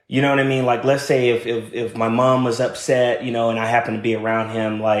 you know what I mean? Like, let's say if my mom was upset, and I happened to be around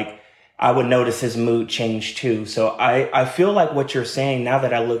him, like, I would notice his mood change too. So I feel like what you're saying, now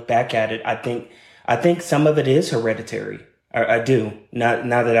that I look back at it, I think some of it is hereditary. I do. Now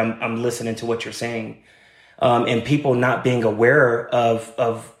that I'm listening to what you're saying, and people not being aware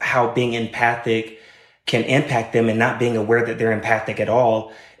of how being empathic can impact them and not being aware that they're empathic at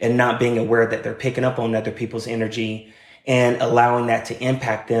all and not being aware that they're picking up on other people's energy and allowing that to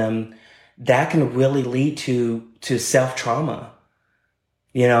impact them, that can really lead to self-trauma.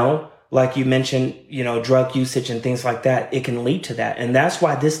 You know, like you mentioned, you know, drug usage and things like that, it can lead to that. And that's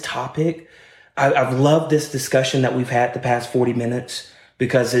why this topic, I've loved this discussion that we've had the past 40 minutes,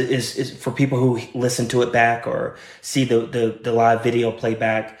 because it is for people who listen to it back or see the live video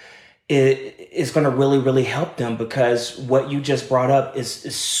playback, it is going to really, really help them, because what you just brought up is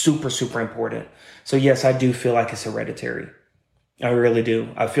super, super important. So yes, I do feel like it's hereditary. I really do.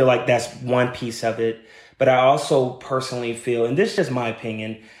 I feel like that's one piece of it. But I also personally feel, and this is just my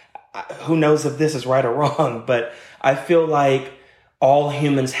opinion, who knows if this is right or wrong, but I feel like all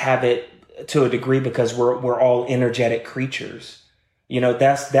humans have it to a degree, because we're all energetic creatures. You know,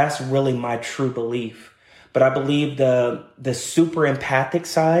 that's really my true belief. But I believe the super empathic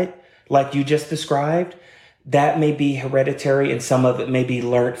side, like you just described, that may be hereditary, and some of it may be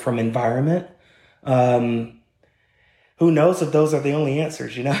learned from environment. Who knows if those are the only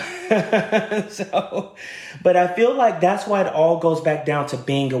answers, you know? So, but I feel like that's why it all goes back down to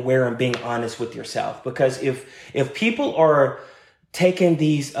being aware and being honest with yourself. Because if people are taking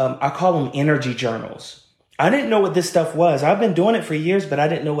these, I call them energy journals. I didn't know what this stuff was. I've been doing it for years, but I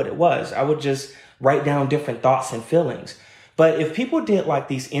didn't know what it was. I would just write down different thoughts and feelings. But if people did like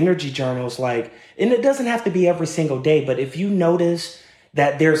these energy journals, like, and it doesn't have to be every single day, but if you notice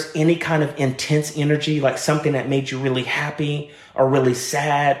that there's any kind of intense energy, like something that made you really happy or really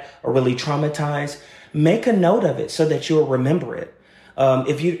sad or really traumatized, make a note of it so that you'll remember it.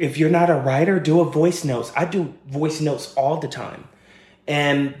 If you're not a writer, do a voice notes. I do voice notes all the time.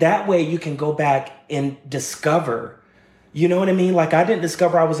 And that way you can go back and discover, you know what I mean? Like, I didn't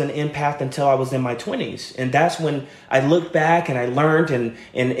discover I was an empath until I was in my 20s. And that's when I looked back and I learned,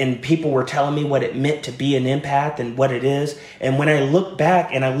 and people were telling me what it meant to be an empath and what it is. And when I looked back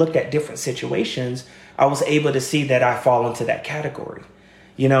and I looked at different situations, I was able to see that I fall into that category.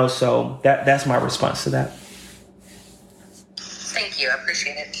 You know, so that's my response to that. Thank you. I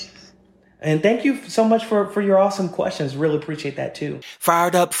appreciate it. And thank you so much for your awesome questions. Really appreciate that too.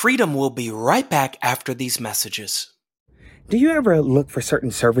 Fired Up Freedom will be right back after these messages. Do you ever look for certain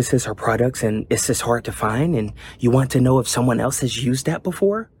services or products and it's just hard to find, and you want to know if someone else has used that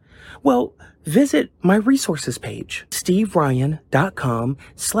before? Well, visit my resources page,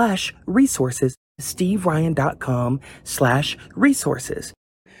 steveryan.com/resources, steveryan.com/resources.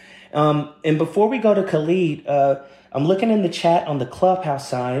 And before we go to Khalid, I'm looking in the chat on the Clubhouse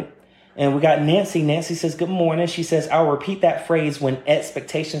side, and we got Nancy. Nancy says, good morning. She says, I'll repeat that phrase when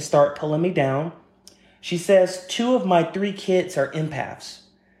expectations start pulling me down. She says, 2 of my 3 kids are empaths.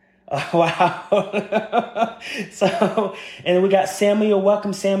 Wow. So, and we got Samuel.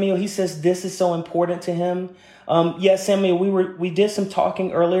 Welcome, Samuel. He says this is so important to him. Yes, Samuel, we did some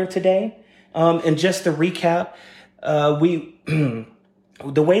talking earlier today. And just to recap, the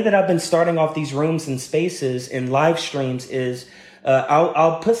way that I've been starting off these rooms and spaces and live streams is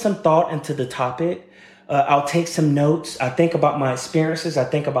I'll put some thought into the topic. I'll take some notes. I think about my experiences. I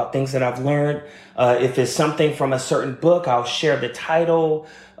think about things that I've learned. If it's something from a certain book, I'll share the title.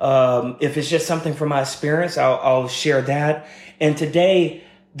 If it's just something from my experience, I'll share that. And today,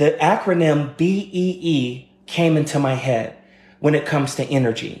 the acronym BEE came into my head when it comes to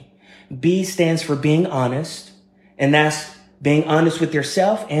energy. B stands for being honest, and that's being honest with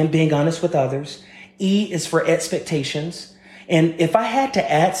yourself and being honest with others. E is for expectations. And if I had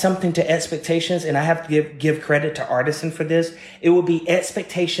to add something to expectations, and I have to give credit to Artisan for this, it would be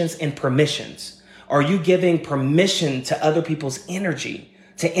expectations and permissions. Are you giving permission to other people's energy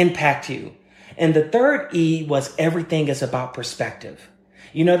to impact you? And the third E was everything is about perspective.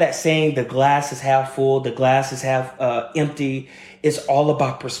 You know that saying, the glass is half full, the glass is half empty. It's all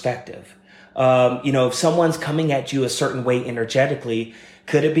about perspective. If someone's coming at you a certain way energetically,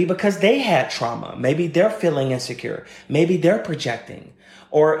 could it be because they had trauma? Maybe they're feeling insecure. Maybe they're projecting.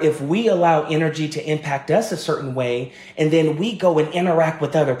 Or if we allow energy to impact us a certain way, and then we go and interact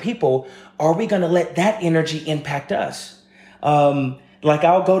with other people, are we going to let that energy impact us? Like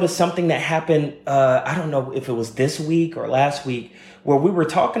I'll go to something that happened, I don't know if it was this week or last week, where we were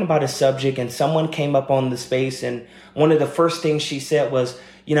talking about a subject and someone came up on the space, and one of the first things she said was,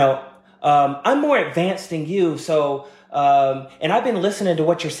 I'm more advanced than you, so and I've been listening to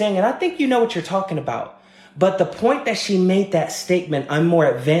what you're saying, and I think you know what you're talking about. But the point that she made that statement, I'm more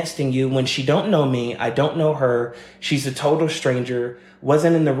advanced than you, when she don't know me, I don't know her, she's a total stranger,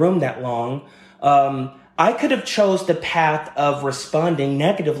 wasn't in the room that long. I could have chose the path of responding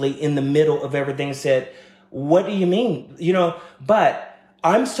negatively in the middle of everything and said, what do you mean? But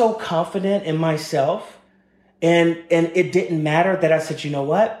I'm so confident in myself And it didn't matter that I said, you know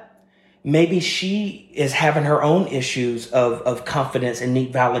what? Maybe she is having her own issues of confidence and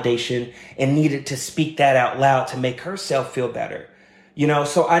need validation and needed to speak that out loud to make herself feel better.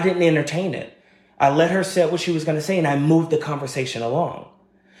 So I didn't entertain it. I let her say what she was going to say, and I moved the conversation along.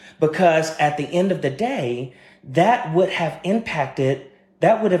 Because at the end of the day, that would have impacted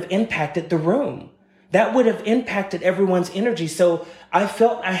the room. That would have impacted everyone's energy. So I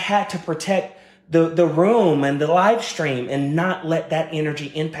felt I had to protect the room and the live stream and not let that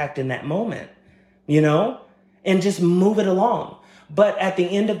energy impact in that moment, and just move it along. But at the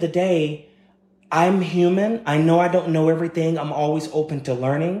end of the day, I'm human. I know I don't know everything. I'm always open to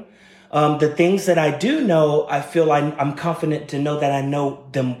learning. The things that I do know, I feel I'm confident to know that I know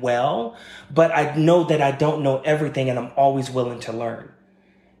them well, but I know that I don't know everything, and I'm always willing to learn.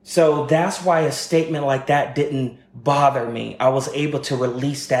 So that's why a statement like that didn't bother me. I was able to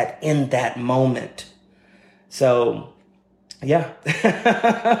release that in that moment. So, yeah.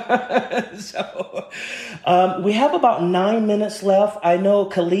 We have about 9 minutes left. I know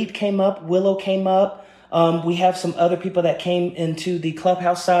Khalid came up, Willow came up. We have some other people that came into the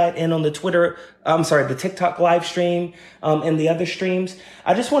Clubhouse side and on the the TikTok live stream, and the other streams.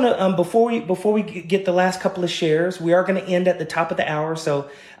 I just want to, before we get the last couple of shares, we are going to end at the top of the hour. So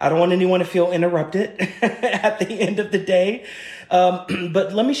I don't want anyone to feel interrupted at the end of the day.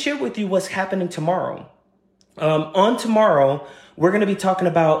 But let me share with you what's happening tomorrow. On tomorrow, we're going to be talking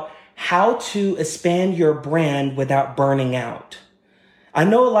about how to expand your brand without burning out. I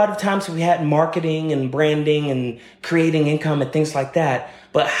know a lot of times we had marketing and branding and creating income and things like that,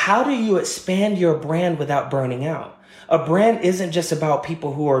 but how do you expand your brand without burning out? A brand isn't just about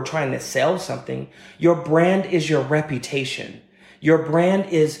people who are trying to sell something. Your brand is your reputation. Your brand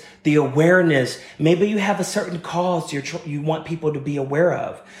is the awareness. Maybe you have a certain cause you want people to be aware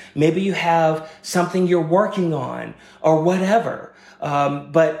of. Maybe you have something you're working on or whatever.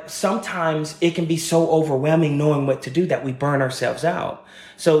 But sometimes it can be so overwhelming knowing what to do that we burn ourselves out.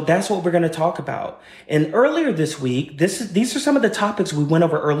 So that's what we're going to talk about. And earlier this week, these are some of the topics we went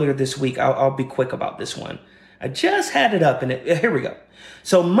over earlier this week. I'll be quick about this one. I just had it up and here we go.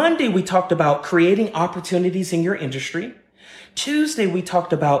 So Monday, we talked about creating opportunities in your industry. Tuesday, we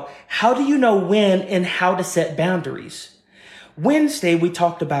talked about how do you know when and how to set boundaries. Wednesday, we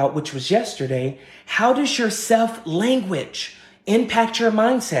talked about, which was yesterday, how does your self-language impact your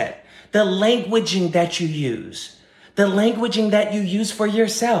mindset? The languaging that you use. The languaging that you use for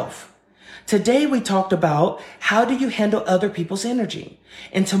yourself. Today, we talked about how do you handle other people's energy.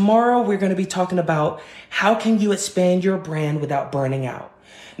 And tomorrow, we're going to be talking about how can you expand your brand without burning out.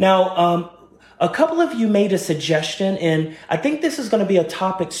 Now, a couple of you made a suggestion, and I think this is going to be a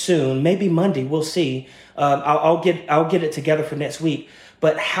topic soon, maybe Monday, we'll see. I'll get it together for next week.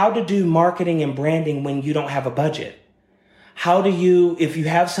 But how to do marketing and branding when you don't have a budget. How do you, if you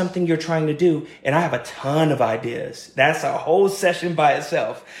have something you're trying to do, and I have a ton of ideas. That's a whole session by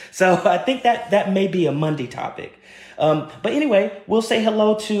itself. So I think that may be a Monday topic. But anyway, we'll say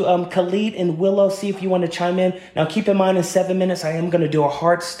hello to Khalid and Willow, see if you want to chime in. Now, keep in mind, in 7 minutes, I am going to do a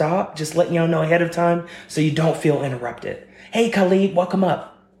hard stop, just letting y'all know ahead of time so you don't feel interrupted. Hey, Khalid, welcome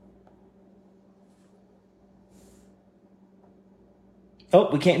up. Oh,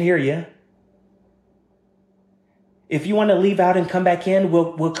 we can't hear you. If you want to leave out and come back in,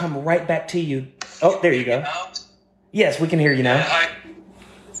 we'll come right back to you. Oh, there you go. Yes, we can hear you now. Hi,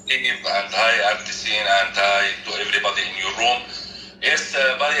 Steve, and hi, Abdisin, and hi to everybody in your room. Yes,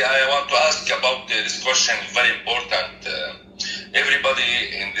 buddy, I want to ask about this question, very important.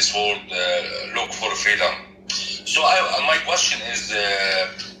 Everybody in this world look for freedom. So my question is, the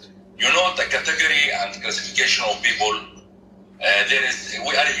category and classification of people. We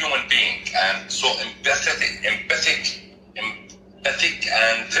are a human being, and so empathic and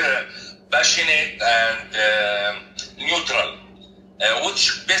passionate and neutral.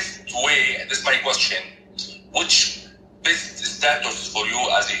 Which best way, this is my question, which best status for you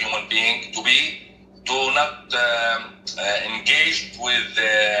as a human being to not engage with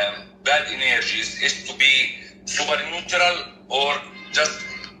bad energies is to be super neutral or just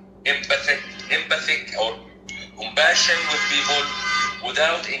empathic or compassion with people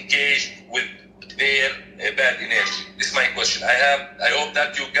without engage with their bad energy? This is my question. I hope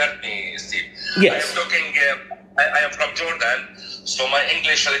that you got me, Steve. Yes. I am from Jordan, so my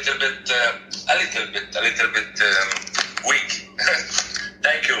English a little bit weak.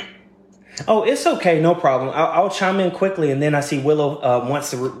 Thank you. Oh, it's okay. No problem. I'll chime in quickly, and then I see Willow wants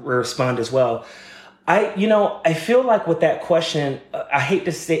to respond as well. I feel like with that question, I hate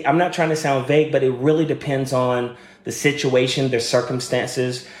to say, I'm not trying to sound vague, but it really depends on the situation, the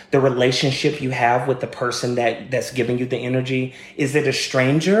circumstances, the relationship you have with the person that's giving you the energy. Is it a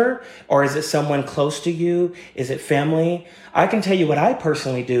stranger or is it someone close to you? Is it family? I can tell you what I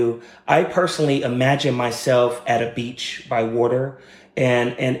personally do. I personally imagine myself at a beach by water.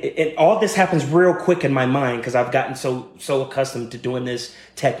 And all this happens real quick in my mind because I've gotten so accustomed to doing this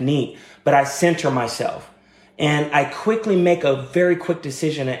technique. But I center myself and I quickly make a very quick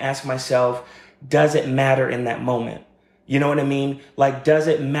decision and ask myself, does it matter in that moment? You know what I mean? Like, does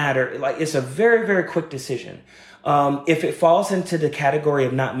it matter? Like, it's a very, very quick decision. If it falls into the category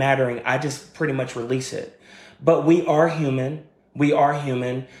of not mattering, I just pretty much release it. But we are human. We are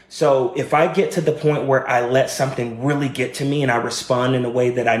human. So if I get to the point where I let something really get to me and I respond in a way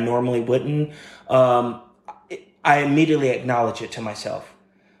that I normally wouldn't, I immediately acknowledge it to myself.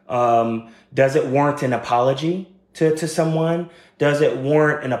 Does it warrant an apology to someone? Does it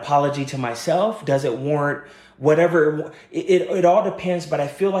warrant an apology to myself? Does it warrant whatever? It all depends, but I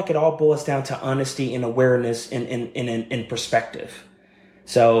feel like it all boils down to honesty and awareness and perspective.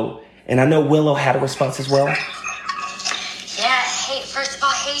 So, and I know Willow had a response as well. Yeah, hey, first of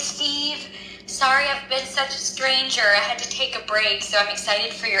all, hey, Steve. Sorry I've been such a stranger. I had to take a break, so I'm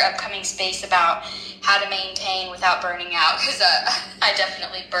excited for your upcoming space about how to maintain without burning out, because I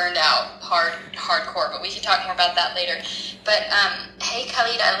definitely burned out hardcore, but we can talk more about that later. But hey,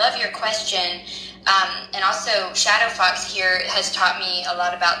 Khalid, I love your question. And also Shadow Fox here has taught me a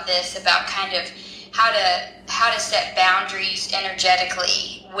lot about this, about kind of how to set boundaries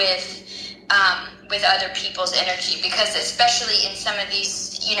energetically with other people's energy, because especially in some of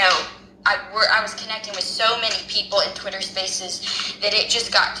these, you know, I was connecting with so many people in Twitter Spaces that it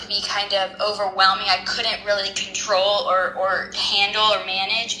just got to be kind of overwhelming. I couldn't really control or handle or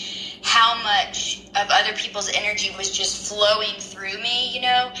manage how much of other people's energy was just flowing through me, you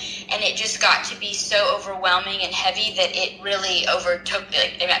know, and it just got to be so overwhelming and heavy that it really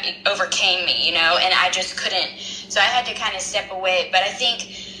it overcame me, you know, and I just couldn't. So I had to kind of step away. But I think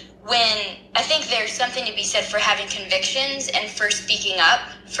there's something to be said for having convictions and for speaking up,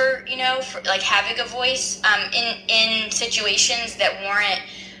 for like having a voice in situations that warrant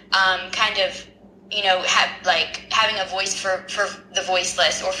kind of, you know, having a voice for the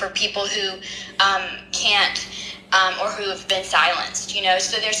voiceless, or for people who can't or who have been silenced, you know.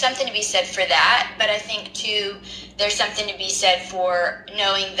 So there's something to be said for that. But I think too, there's something to be said for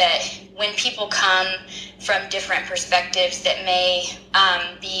knowing that when people come from different perspectives that may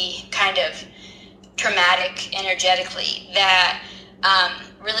be kind of traumatic energetically, that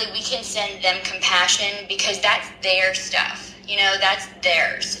really we can send them compassion, because that's their stuff, you know, that's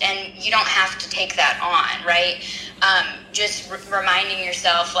theirs, and you don't have to take that on, right? Just reminding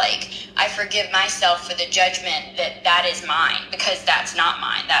yourself, like, I forgive myself for the judgment that is mine, because that's not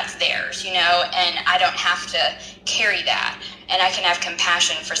mine, that's theirs, you know, and I don't have to carry that. And I can have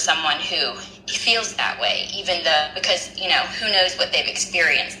compassion for someone who feels that way, even though, because, you know, who knows what they've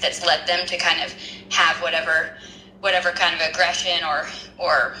experienced that's led them to kind of have whatever kind of aggression or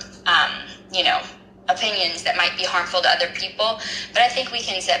you know, opinions that might be harmful to other people. But I think we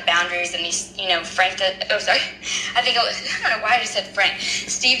can set boundaries, and these, you know, I don't know why I just said Frank.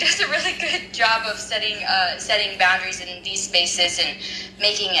 Steve does a really good job of setting boundaries in these spaces and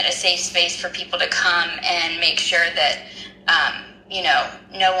making it a safe space for people to come and make sure that, you know,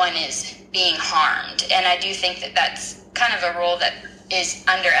 no one is being harmed. And I do think that that's kind of a role that is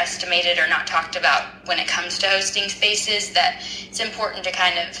underestimated or not talked about when it comes to hosting spaces, that it's important to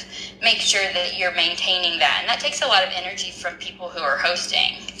kind of make sure that you're maintaining that. And that takes a lot of energy from people who are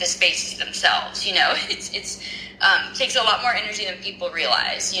hosting the spaces themselves. You know, it takes a lot more energy than people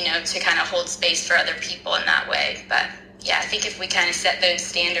realize, you know, to kind of hold space for other people in that way. But yeah, I think if we kind of set those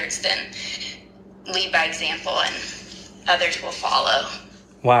standards, then lead by example and others will follow.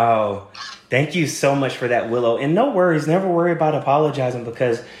 Wow. Thank you so much for that, Willow. And no worries, never worry about apologizing,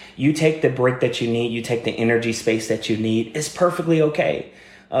 because you take the break that you need, you take the energy space that you need. It's perfectly okay.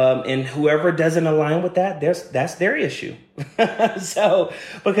 And whoever doesn't align with that, that's their issue. So,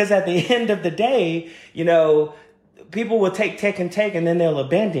 because at the end of the day, you know, people will take, and then they'll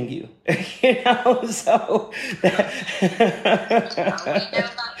abandon you. You know, so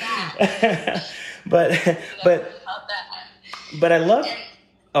but I love.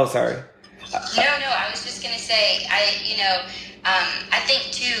 Oh, sorry. No, I was just going to say, I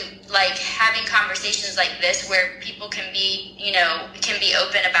think too, like having conversations like this where people can be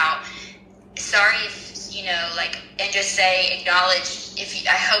open about, sorry if you know, like, and just say, acknowledge,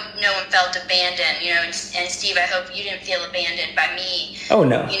 I hope no one felt abandoned, you know, and Steve, I hope you didn't feel abandoned by me. Oh,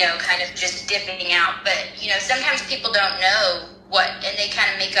 no. You know, kind of just dipping out. But, you know, sometimes people don't know and they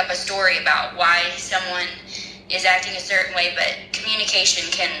kind of make up a story about why someone is acting a certain way, but communication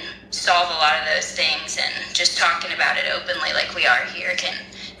can solve a lot of those things, and just talking about it openly like we are here can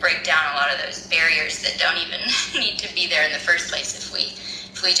break down a lot of those barriers that don't even need to be there in the first place if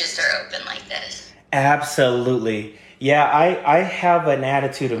we just are open like this. Absolutely. Yeah, I have an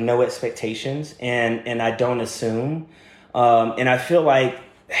attitude of no expectations, and I don't assume. And I feel like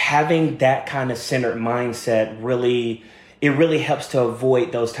having that kind of centered mindset really helps to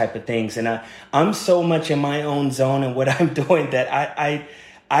avoid those type of things. And I'm so much in my own zone and what I'm doing that I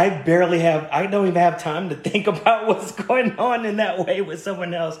don't even have time to think about what's going on in that way with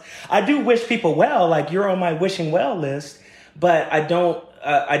someone else. I do wish people well, like you're on my wishing well list, but I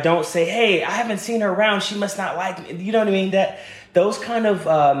don't say, hey, I haven't seen her around, she must not like me. You know what I mean? That those kind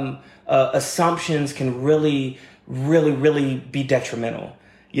of assumptions can really, really, really be detrimental,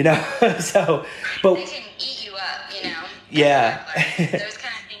 you know? So, but they can eat you up, you know? Yeah. Those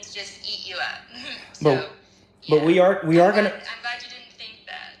kind of things just eat you up. So, but we are gonna. I'm glad you didn't think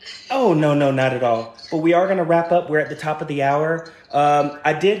that. Oh no, not at all. But we are gonna wrap up. We're at the top of the hour.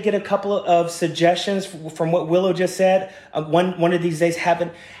 I did get a couple of suggestions from what Willow just said. One of these days,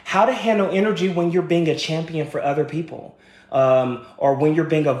 how to handle energy when you're being a champion for other people, or when you're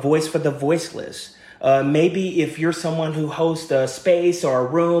being a voice for the voiceless. Maybe if you're someone who hosts a space or a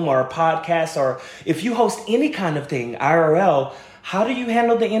room or a podcast, or if you host any kind of thing, IRL, how do you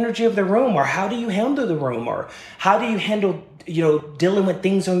handle the energy of the room, or how do you handle the room, or how do you handle, dealing with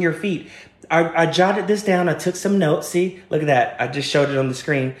things on your feet? I jotted this down. I took some notes. See, look at that. I just showed it on the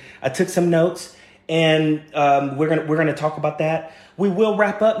screen. I took some notes, and we're gonna talk about that. We will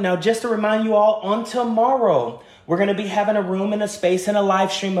wrap up now. Just to remind you all, on tomorrow, we're going to be having a room and a space and a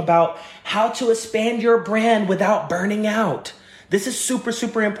live stream about how to expand your brand without burning out. This is super,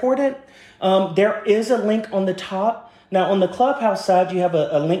 super important. There is a link on the top. Now, on the Clubhouse side, you have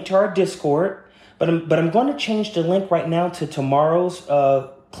a link to our Discord, but I'm going to change the link right now to tomorrow's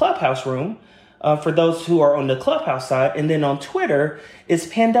Clubhouse room for those who are on the Clubhouse side. And then on Twitter, it's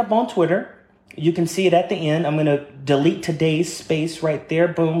pinned up on Twitter. You can see it at the end. I'm going to delete today's space right there.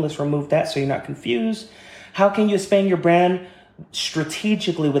 Boom. Let's remove that so you're not confused. How can you expand your brand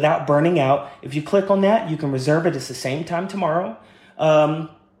strategically without burning out? If you click on that, you can reserve it. It's the same time tomorrow.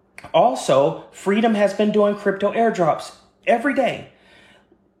 Also, Freedom has been doing crypto airdrops every day.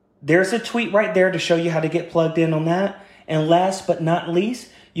 There's a tweet right there to show you how to get plugged in on that. And last but not least,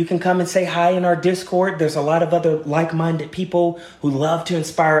 you can come and say hi in our Discord. There's a lot of other like-minded people who love to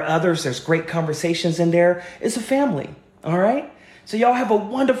inspire others. There's great conversations in there. It's a family. All right. So y'all have a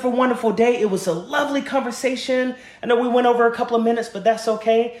wonderful, wonderful day. It was a lovely conversation. I know we went over a couple of minutes, but that's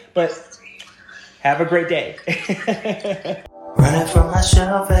okay. But have a great day. Running from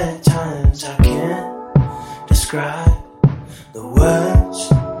myself at times I can't describe the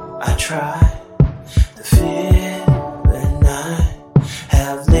words I try.